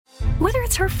Whether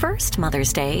it's her first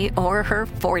Mother's Day or her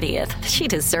 40th, she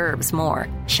deserves more.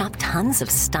 Shop tons of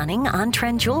stunning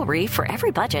on-trend jewelry for every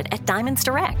budget at Diamonds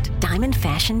Direct. Diamond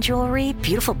fashion jewelry,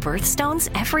 beautiful birthstones,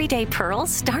 everyday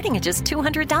pearls starting at just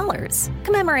 $200.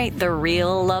 Commemorate the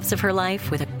real loves of her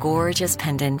life with a gorgeous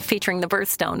pendant featuring the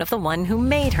birthstone of the one who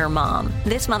made her mom.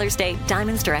 This Mother's Day,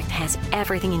 Diamonds Direct has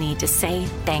everything you need to say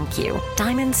thank you.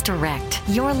 Diamonds Direct.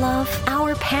 Your love,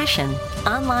 our passion.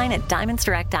 Online at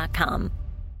diamondsdirect.com.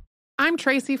 I'm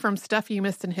Tracy from Stuff You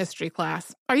Missed in History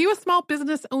class. Are you a small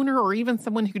business owner or even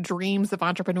someone who dreams of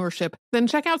entrepreneurship? Then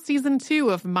check out Season 2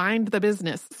 of Mind the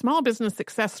Business, Small Business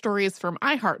Success Stories from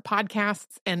iHeart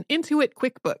Podcasts and Intuit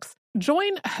QuickBooks.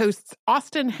 Join hosts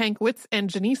Austin Hankwitz and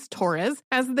Janice Torres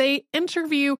as they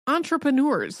interview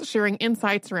entrepreneurs sharing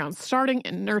insights around starting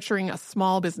and nurturing a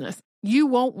small business. You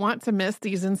won't want to miss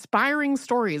these inspiring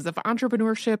stories of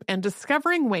entrepreneurship and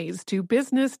discovering ways to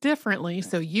business differently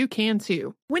so you can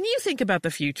too. When you think about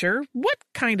the future, what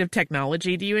kind of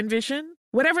technology do you envision?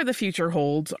 Whatever the future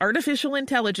holds, artificial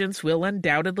intelligence will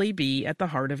undoubtedly be at the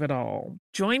heart of it all.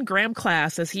 Join Graham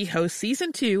Class as he hosts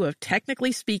Season 2 of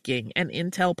Technically Speaking, an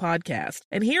Intel podcast,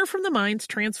 and hear from the minds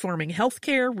transforming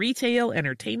healthcare, retail,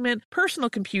 entertainment, personal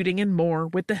computing, and more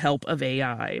with the help of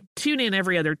AI. Tune in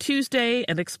every other Tuesday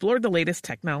and explore the latest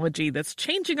technology that's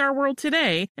changing our world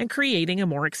today and creating a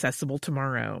more accessible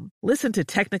tomorrow. Listen to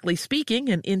Technically Speaking,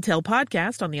 an Intel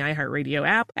podcast on the iHeartRadio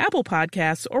app, Apple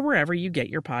Podcasts, or wherever you get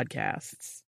your podcasts.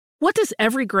 What does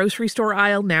every grocery store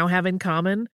aisle now have in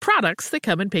common? Products that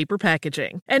come in paper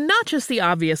packaging. And not just the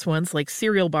obvious ones like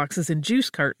cereal boxes and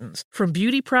juice cartons. From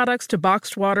beauty products to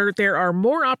boxed water, there are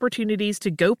more opportunities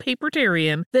to go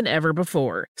papertarian than ever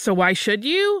before. So why should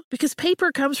you? Because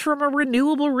paper comes from a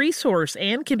renewable resource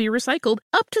and can be recycled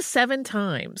up to 7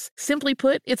 times. Simply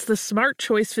put, it's the smart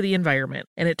choice for the environment.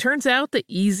 And it turns out the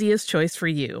easiest choice for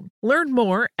you. Learn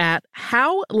more at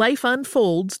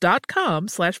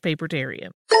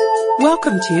howlifeunfolds.com/papertarian.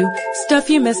 Welcome to Stuff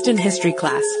You Missed in History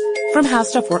class from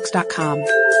HowStuffWorks.com.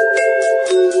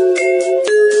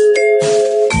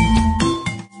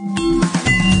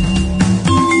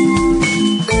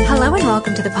 Hello and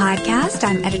welcome to the podcast.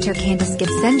 I'm editor Candace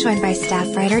Gibson, joined by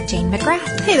staff writer Jane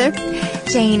McGrath. Hey there.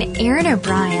 Jane, Erin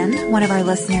O'Brien, one of our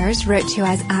listeners, wrote to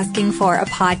us asking for a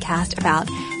podcast about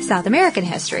South American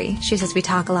history. She says we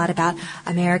talk a lot about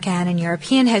American and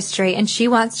European history, and she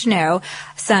wants to know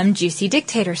some juicy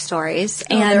dictator stories.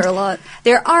 And there are a lot.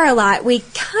 There are a lot. We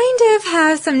kind of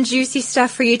have some juicy stuff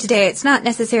for you today. It's not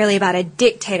necessarily about a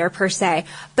dictator per se,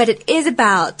 but it is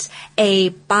about a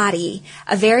body,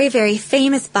 a very, very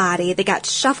famous body that got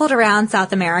shuffled around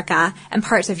South America and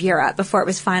parts of Europe before it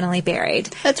was finally buried.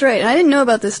 That's right. I didn't know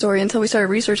about this story until we started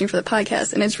researching for the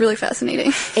podcast, and it's really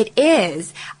fascinating. It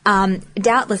is.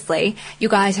 Doubtlessly, you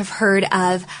guys have heard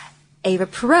of Eva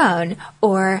Perón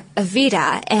or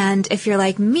Evita, and if you're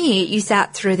like me, you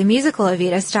sat through the musical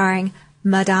Evita starring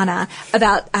Madonna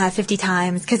about 50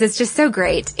 times because it's just so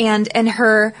great. And in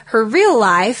her real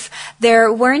life,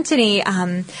 there weren't any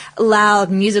loud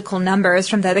musical numbers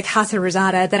from the Casa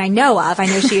Rosada that I know of. I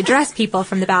know she addressed people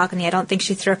from the balcony. I don't think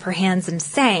she threw up her hands and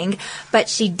sang, but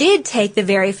she did take the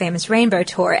very famous Rainbow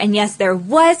Tour. And yes, there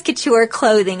was couture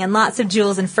clothing and lots of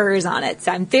jewels and furs on it.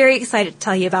 So I'm very excited to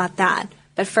tell you about that.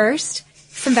 But first,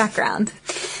 some background.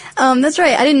 That's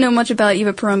right. I didn't know much about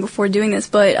Eva Perón before doing this,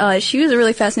 but she was a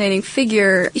really fascinating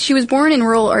figure. She was born in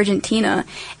rural Argentina,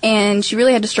 and she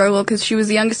really had to struggle because she was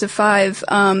the youngest of 5,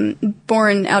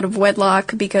 born out of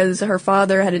wedlock because her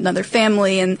father had another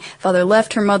family, and father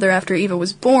left her mother after Eva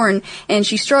was born, and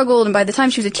she struggled, and by the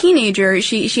time she was a teenager,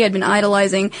 she had been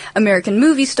idolizing American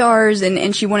movie stars,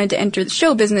 and she wanted to enter the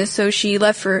show business, so she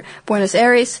left for Buenos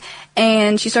Aires,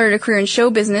 and she started a career in show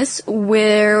business,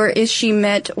 where she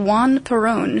met Juan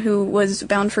Perón, who was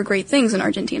bound for great things in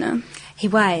Argentina. He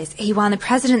was. He won the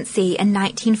presidency in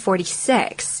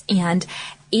 1946, and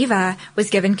Eva was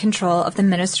given control of the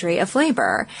Ministry of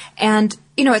Labor. And,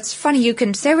 you know, it's funny, you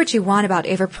can say what you want about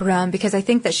Eva Perón, because I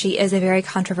think that she is a very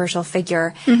controversial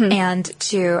figure, and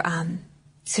to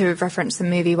reference the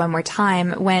movie one more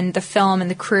time, when the film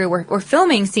and the crew were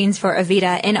filming scenes for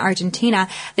Evita in Argentina,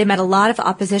 they met a lot of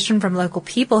opposition from local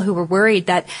people who were worried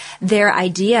that their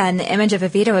idea and the image of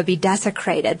Evita would be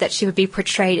desecrated, that she would be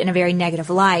portrayed in a very negative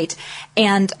light.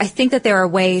 And I think that there are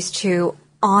ways to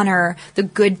honor the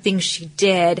good things she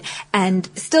did and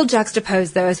still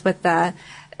juxtapose those with the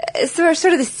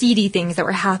sort of the seedy things that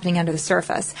were happening under the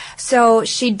surface. So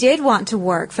she did want to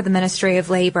work for the Ministry of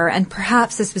Labor, and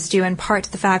perhaps this was due in part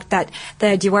to the fact that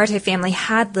the Duarte family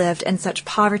had lived in such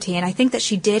poverty, and I think that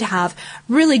she did have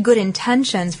really good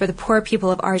intentions for the poor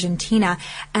people of Argentina,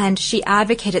 and she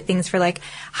advocated things for like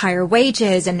higher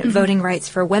wages and voting rights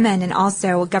for women, and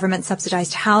also government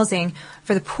subsidized housing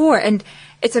for the poor. And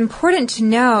it's important to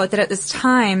know that at this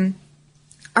time,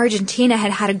 Argentina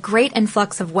had had a great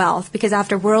influx of wealth because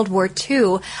after World War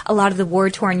II, a lot of the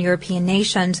war-torn European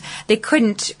nations, they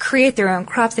couldn't create their own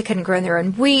crops, they couldn't grow their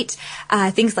own wheat,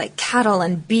 things like cattle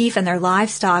and beef and their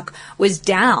livestock was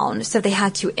down, so they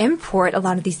had to import a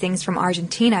lot of these things from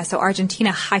Argentina. So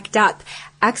Argentina hiked up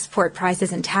export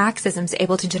prices and taxes and was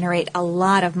able to generate a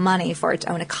lot of money for its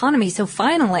own economy. So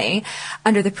finally,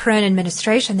 under the Perón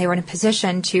administration, they were in a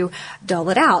position to dole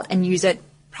it out and use it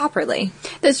properly.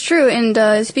 That's true.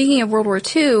 And speaking of World War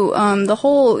II, the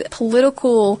whole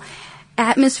political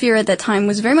atmosphere at that time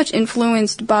was very much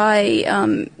influenced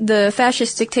by the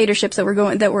fascist dictatorships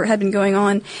that had been going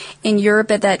on in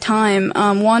Europe at that time.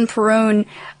 Juan Perón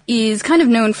is kind of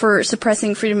known for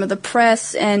suppressing freedom of the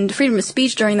press and freedom of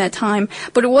speech during that time,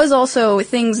 but it was also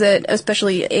things that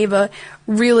especially Eva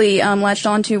really latched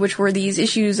onto, which were these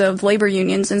issues of labor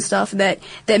unions and stuff that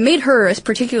made her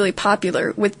particularly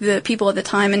popular with the people at the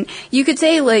time. And you could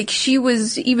say, like, she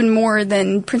was even more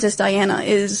than Princess Diana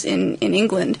is in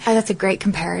England. Oh, that's a great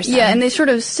comparison. Yeah, and they sort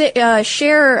of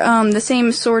share the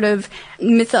same sort of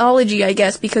mythology, I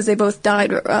guess, because they both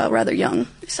died rather young.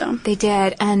 So they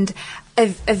did, and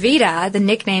Evita, the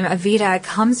nickname Evita,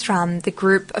 comes from the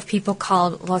group of people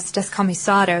called Los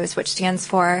Descomisados, which stands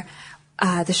for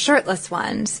the shirtless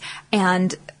ones.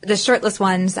 And the shirtless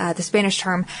ones, the Spanish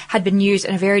term, had been used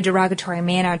in a very derogatory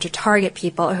manner to target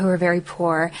people who were very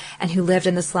poor and who lived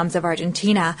in the slums of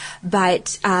Argentina.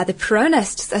 But the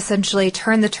Peronists essentially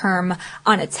turned the term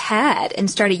on its head and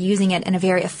started using it in a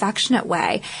very affectionate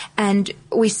way. And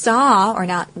we saw, or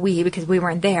not we because we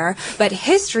weren't there, but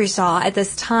history saw at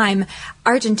this time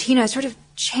Argentina sort of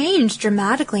changed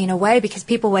dramatically in a way because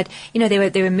people would, they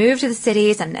would move to the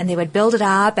cities and they would build it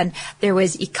up, and there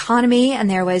was economy and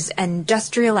there was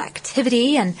industrial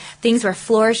activity and things were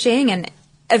flourishing, and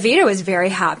Evita was very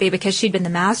happy because she'd been the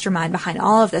mastermind behind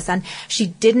all of this, and she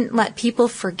didn't let people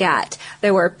forget.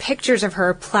 There were pictures of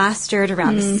her plastered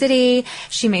around the city.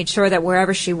 She made sure that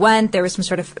wherever she went, there was some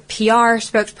sort of PR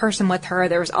spokesperson with her.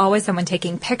 There was always someone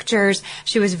taking pictures.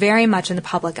 She was very much in the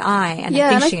public eye, and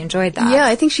I think she enjoyed that. Yeah,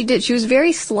 I think she did. She was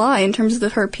very sly in terms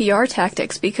of her PR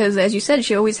tactics because, as you said,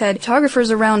 she always had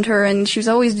photographers around her, and she was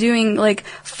always doing, like,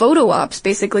 photo ops,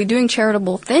 basically, doing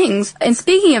charitable things. And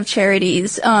speaking of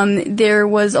charities, there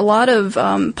was a lot of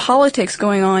politics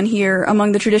going on here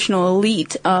among the traditional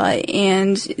elite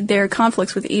and their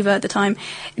conflicts with Eva at the time.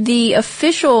 The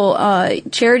official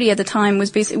charity at the time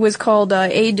was called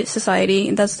Aid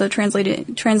Society. That's the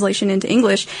translation into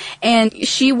English. And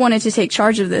she wanted to take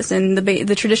charge of this, and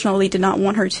the traditional elite did not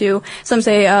want her to. Some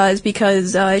say it's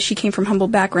because she came from humble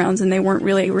backgrounds and they weren't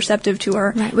really receptive to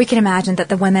her. Right. We can imagine that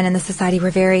the women in the society were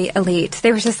very elite.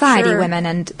 They were society women,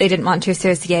 and they didn't want to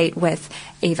associate with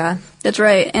Eva. That's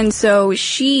right. And so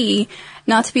she,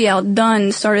 not to be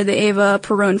outdone, started the Eva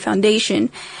Perón Foundation.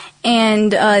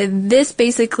 And this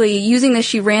basically, using this,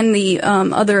 she ran the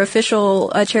other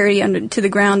official charity to the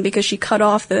ground because she cut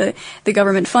off the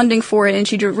government funding for it, and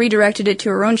she redirected it to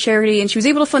her own charity, and she was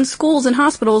able to fund schools and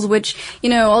hospitals, which,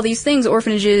 all these things,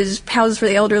 orphanages, houses for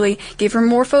the elderly, gave her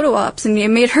more photo ops, and it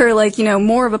made her,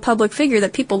 more of a public figure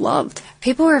that people loved.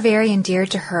 People were very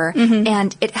endeared to her,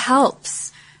 and it helps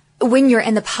when you're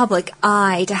in the public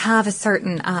eye to have a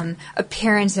certain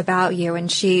appearance about you,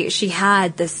 and she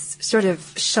had this sort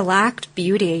of shellacked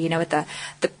beauty, with the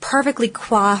perfectly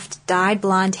coiffed, dyed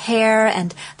blonde hair,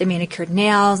 and the manicured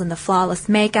nails, and the flawless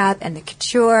makeup, and the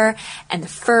couture, and the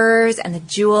furs, and the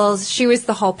jewels. She was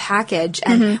the whole package,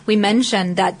 and we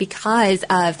mentioned that because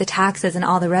of the taxes and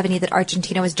all the revenue that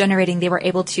Argentina was generating, they were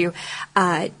able to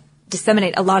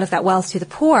disseminate a lot of that wealth to the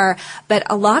poor, but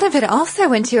a lot of it also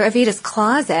went to Evita's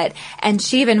closet, and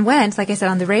she even went, like I said,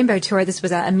 on the Rainbow Tour. This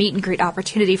was a meet and greet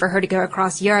opportunity for her to go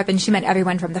across Europe, and she met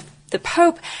everyone from the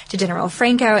Pope to General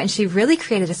Franco, and she really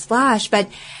created a splash. But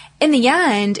in the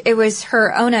end, it was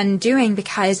her own undoing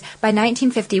because by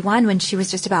 1951, when she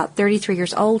was just about 33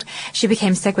 years old, she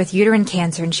became sick with uterine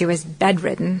cancer and she was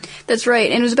bedridden. That's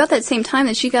right. And it was about that same time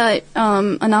that she got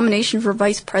a nomination for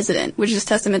vice president, which is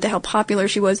testament to how popular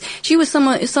she was. She was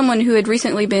someone who had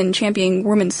recently been championing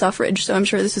women's suffrage, so I'm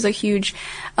sure this is a huge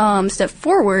step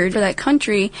forward for that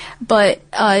country. But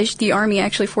the army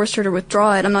actually forced her to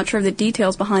withdraw it. I'm not sure of the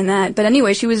details behind that. But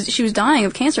anyway, she was dying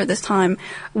of cancer at this time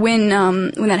when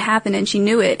that happened, and she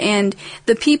knew it. And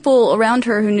the people around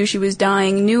her who knew she was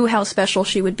dying knew how special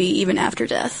she would be even after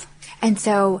death. And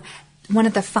so one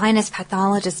of the finest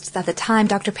pathologists at the time,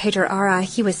 Dr. Pedro Ara,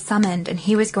 he was summoned, and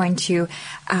he was going to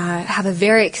have a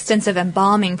very extensive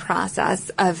embalming process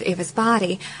of Eva's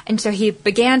body. And so he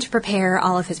began to prepare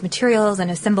all of his materials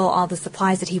and assemble all the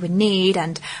supplies that he would need.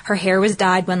 And her hair was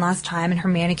dyed one last time, and her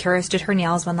manicurist did her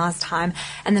nails one last time.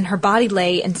 And then her body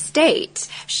lay in state.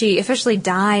 She officially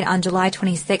died on July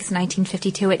 26,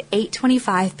 1952 at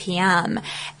 8:25 p.m.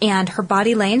 And her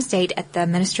body lay in state at the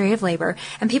Ministry of Labor.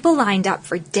 And people lined up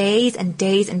for days and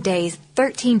days and days,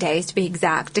 13 days to be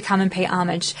exact, to come and pay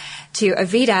homage to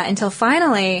Evita, until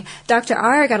finally Dr.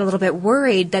 R got a little bit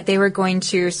worried that they were going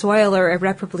to soil or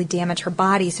irreparably damage her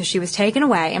body, so she was taken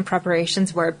away and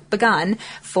preparations were begun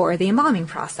for the embalming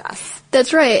process.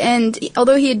 That's right, and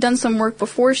although he had done some work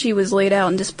before she was laid out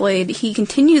and displayed, he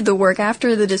continued the work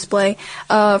after the display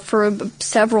for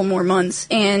several more months,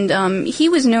 and he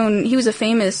was a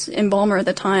famous embalmer at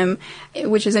the time,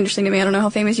 which is interesting to me. I don't know how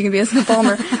famous you can be as an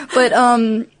embalmer, but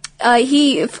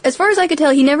he, as far as I could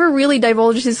tell, he never really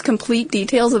divulged his complete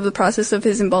details of the process of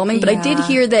his embalming, but I did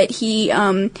hear that he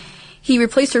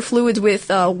replaced her fluids with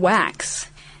wax.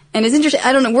 And it's interesting,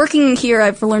 I don't know, working here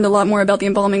I've learned a lot more about the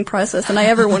embalming process than I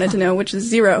ever wanted to know, which is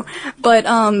zero. But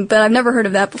I've never heard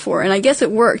of that before, and I guess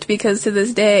it worked because to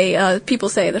this day, people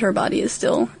say that her body is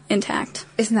still intact.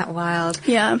 Isn't that wild?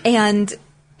 Yeah. And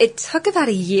it took about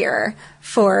a year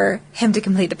for him to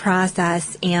complete the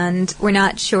process, and we're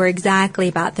not sure exactly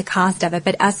about the cost of it,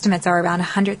 but estimates are around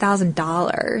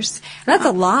 $100,000. That's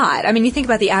a lot. I mean, you think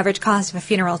about the average cost of a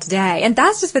funeral today, and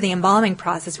that's just for the embalming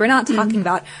process. We're not talking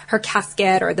about her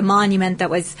casket or the monument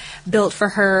that was built for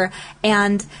her.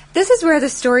 And this is where the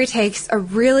story takes a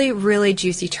really, really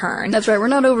juicy turn. That's right. We're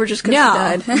not over just because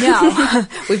she died. No.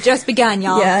 We've just begun,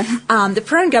 y'all. Yeah. The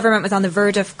Peron government was on the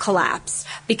verge of collapse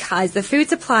because the food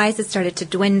supplies had started to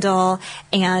dwindle,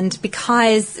 and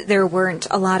because there weren't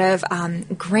a lot of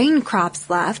grain crops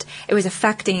left, it was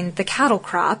affecting the cattle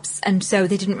crops, and so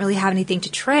they didn't really have anything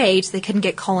to trade, so they couldn't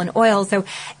get coal and oil, so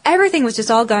everything was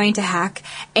just all going to heck.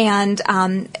 And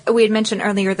we had mentioned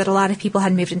earlier that a lot of people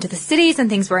had moved into the cities and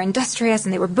things were industrious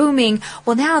and they were booming.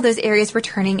 Well, now those areas were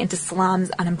turning into slums,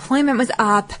 unemployment was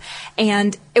up,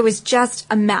 and it was just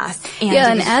a mess.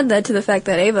 And add that to the fact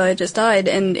that Eva had just died,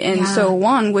 and so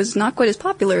Juan was not quite as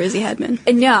popular as he had been.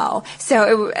 No.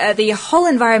 So the whole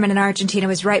environment in Argentina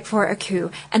was ripe for a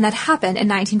coup, and that happened in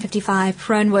 1955.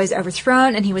 Peron was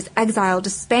overthrown, and he was exiled to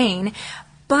Spain.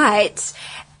 But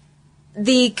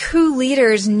the coup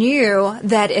leaders knew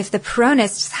that if the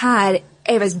Peronists had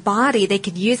Eva's body, they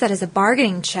could use that as a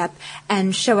bargaining chip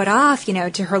and show it off,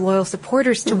 to her loyal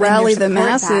supporters to rally the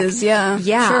back. masses. Yeah,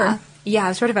 sure. Yeah, it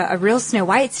was sort of a real Snow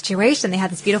White situation. They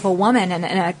had this beautiful woman in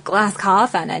a glass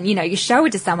coffin, and, you show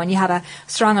it to someone, you have a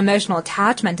strong emotional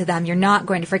attachment to them. You're not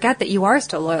going to forget that you are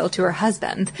still loyal to her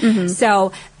husband. Mm-hmm.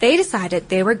 So they decided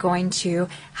they were going to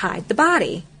hide the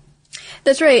body.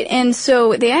 That's right, and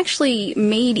so they actually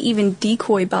made even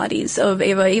decoy bodies of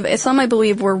Eva. Some, I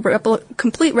believe, were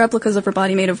complete replicas of her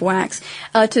body made of wax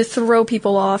to throw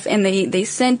people off, and they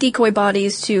sent decoy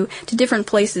bodies to different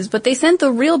places, but they sent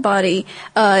the real body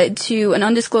to an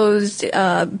undisclosed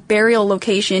burial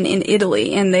location in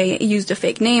Italy, and they used a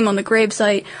fake name on the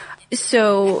gravesite.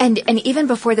 So and even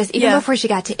before this, before she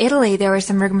got to Italy, there was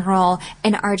some rigmarole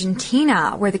in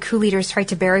Argentina where the coup leaders tried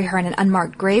to bury her in an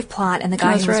unmarked grave plot, and the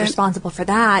guy who was responsible for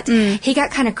that, he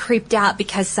got kind of creeped out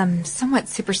because some somewhat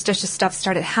superstitious stuff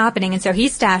started happening, and so he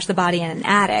stashed the body in an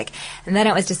attic, and then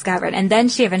it was discovered, and then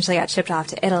she eventually got shipped off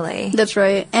to Italy. That's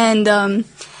right, and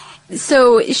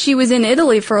so she was in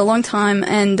Italy for a long time,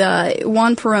 and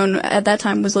Juan Perón at that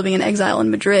time was living in exile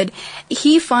in Madrid.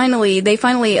 They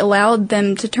finally allowed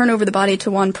them to turn over the body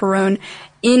to Juan Perón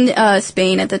in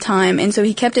Spain at the time, and so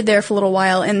he kept it there for a little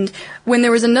while. And when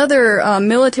there was another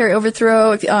military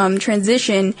overthrow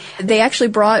transition, they actually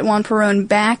brought Juan Perón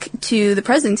back to the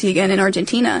presidency again in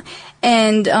Argentina.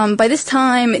 And by this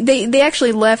time, they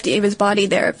actually left Eva's body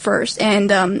there at first,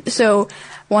 and so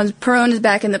Juan Perón is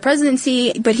back in the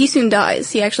presidency, but he soon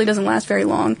dies. He actually doesn't last very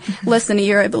long, less than a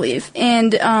year, I believe.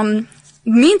 And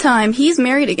Meantime, he's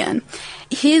married again.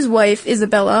 His wife,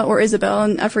 Isabella, or Isabel,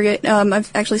 and I forget,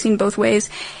 I've actually seen both ways.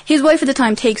 His wife at the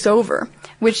time takes over,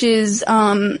 which is,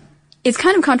 it's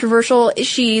kind of controversial.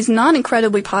 She's not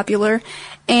incredibly popular.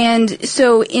 And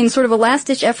so in sort of a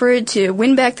last-ditch effort to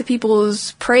win back the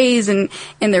people's praise and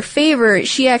their favor,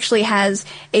 she actually has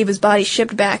Ava's body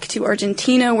shipped back to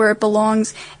Argentina where it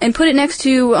belongs and put it next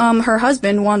to her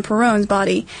husband, Juan Perón's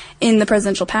body in the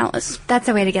presidential palace. That's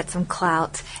a way to get some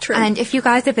clout. True. And if you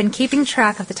guys have been keeping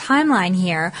track of the timeline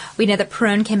here, we know that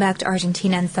Perón came back to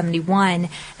Argentina in 71, and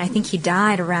I think he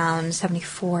died around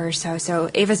 74 or so. So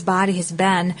Ava's body has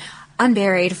been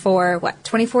unburied for,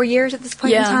 24 years at this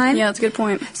point in time? Yeah, that's a good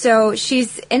point. So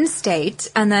she's in state,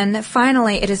 and then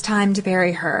finally it is time to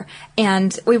bury her.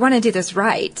 And we want to do this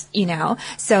right,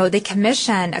 So they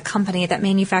commission a company that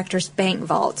manufactures bank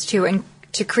vaults to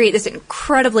create this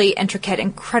incredibly intricate,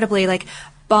 incredibly,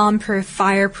 bomb-proof,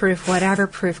 fire-proof,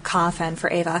 whatever-proof coffin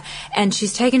for Ava. And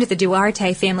she's taken to the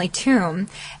Duarte family tomb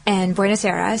in Buenos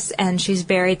Aires, and she's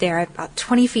buried there about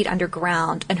 20 feet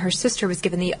underground, and her sister was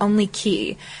given the only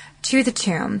key to the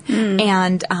tomb,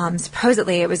 and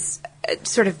supposedly it was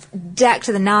sort of decked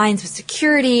to the nines with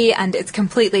security, and it's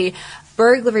completely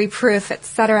burglary-proof,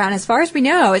 etc. And as far as we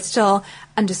know, it's still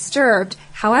undisturbed.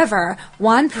 However,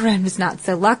 Juan Perón was not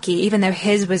so lucky. Even though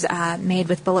his was made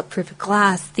with bulletproof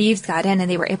glass, thieves got in and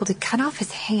they were able to cut off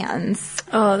his hands.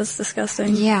 Oh, that's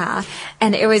disgusting. Yeah.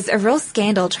 And it was a real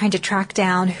scandal trying to track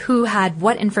down who had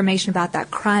what information about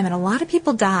that crime. And a lot of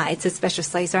people died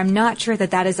suspiciously. So I'm not sure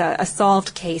that is a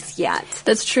solved case yet.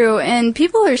 That's true. And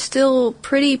people are still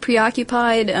pretty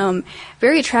preoccupied,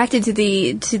 very attracted to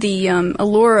the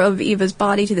allure of Eva's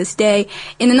body to this day.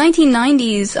 In the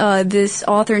 1990s, this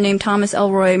author named Thomas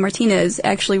Elroy Martinez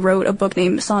actually wrote a book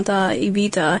named Santa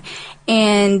Evita,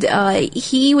 and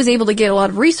he was able to get a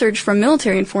lot of research from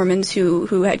military informants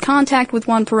who had contact with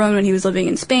Juan Perón when he was living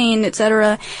in Spain,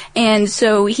 etc. And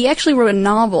so he actually wrote a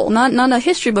novel, not a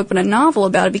history book, but a novel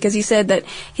about it, because he said that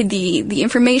the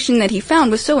information that he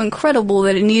found was so incredible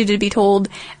that it needed to be told,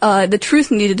 the truth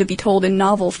needed to be told in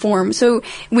novel form. So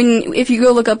if you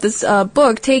go look up this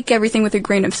book, take everything with a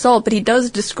grain of salt, but he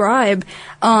does describe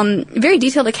very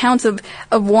detailed accounts of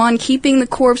Juan keeping the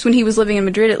corpse, when he was living in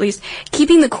Madrid at least,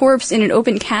 keeping the corpse in an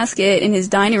open casket in his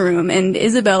dining room, and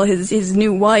Isabel, his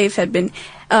new wife, had been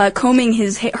combing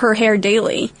her hair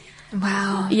daily.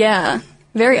 Wow. Yeah,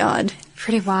 very odd.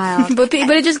 Pretty wild. But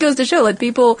it just goes to show that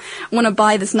people want to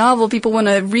buy this novel. People want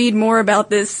to read more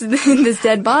about this this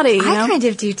dead body. I kind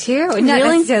of do too. Not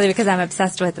necessarily because I'm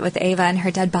obsessed with Ava and her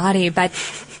dead body, but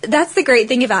that's the great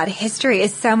thing about history,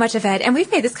 is so much of it. And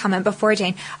we've made this comment before,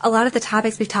 Jane. A lot of the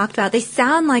topics we've talked about, they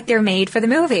sound like they're made for the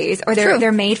movies, or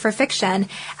they're made for fiction.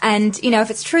 And if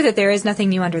it's true that there is nothing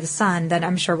new under the sun, then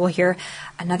I'm sure we'll hear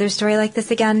another story like this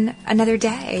again another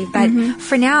day. But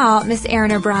for now, Miss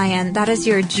Erin O'Brien, that is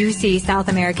your juicy South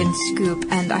American scoop,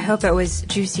 and I hope it was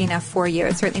juicy enough for you.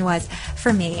 It certainly was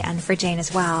for me and for Jane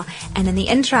as well. And in the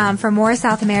interim, for more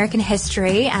South American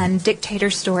history and dictator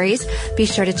stories, be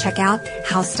sure to check out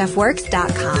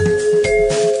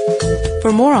HowStuffWorks.com.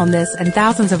 For more on this and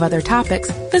thousands of other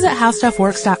topics, visit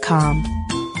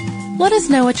HowStuffWorks.com. Let us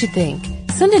know what you think.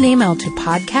 Send an email to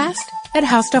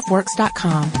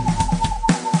podcast@HowStuffWorks.com.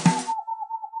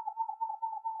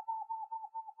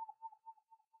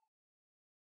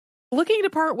 Looking to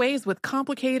part ways with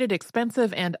complicated,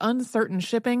 expensive, and uncertain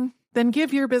shipping? Then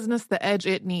give your business the edge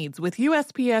it needs with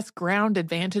USPS Ground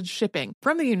Advantage shipping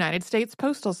from the United States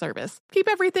Postal Service. Keep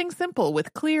everything simple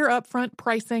with clear upfront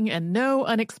pricing and no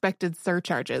unexpected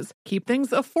surcharges. Keep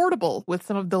things affordable with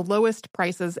some of the lowest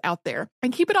prices out there.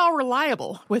 And keep it all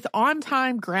reliable with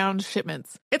on-time ground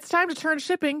shipments. It's time to turn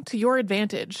shipping to your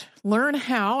advantage. Learn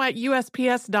how at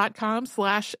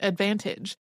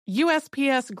USPS.com/advantage.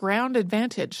 USPS Ground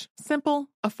Advantage. Simple,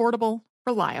 affordable,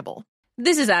 reliable.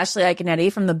 This is Ashley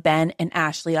Iconetti from the Ben and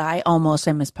Ashley I Almost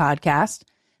Famous podcast.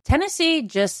 Tennessee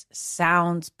just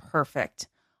sounds perfect.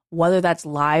 Whether that's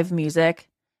live music,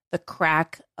 the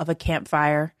crack of a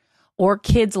campfire, or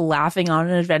kids laughing on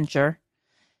an adventure.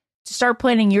 To start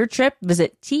planning your trip,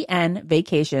 visit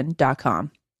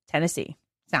tnvacation.com. Tennessee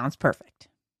sounds perfect.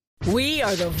 We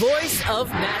are the voice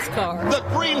of NASCAR. The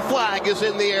green flag is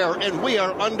in the air, and we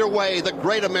are underway. The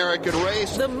Great American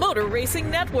Race. The Motor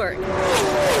Racing Network.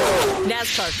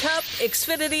 NASCAR Cup,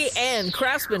 Xfinity, and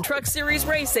Craftsman Truck Series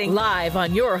Racing live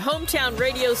on your hometown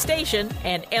radio station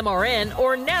and MRN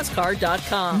or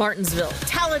NASCAR.com. Martinsville,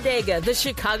 Talladega, the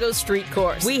Chicago Street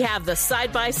Course. We have the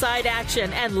side-by-side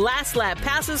action and last lap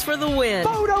passes for the win.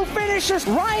 Photo finishes.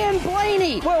 Ryan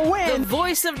Blaney will win. The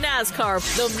voice of NASCAR,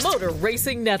 the Motor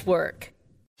Racing Network.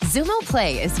 Xumo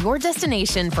Play is your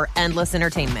destination for endless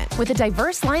entertainment. With a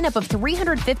diverse lineup of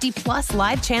 350 plus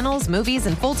live channels, movies,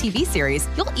 and full TV series,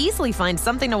 you'll easily find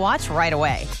something to watch right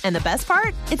away. And the best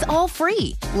part? It's all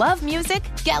free. Love music?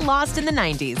 Get lost in the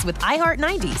 90s with iHeart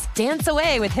 90s, dance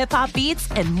away with hip-hop beats,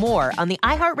 and more on the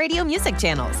iHeartRadio music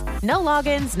channels. No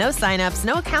logins, no signups,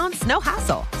 no accounts, no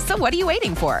hassle. So what are you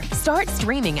waiting for? Start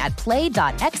streaming at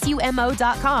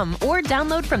play.xumo.com or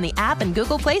download from the app and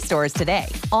Google Play stores today.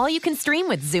 All you can stream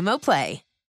with Xumo Play.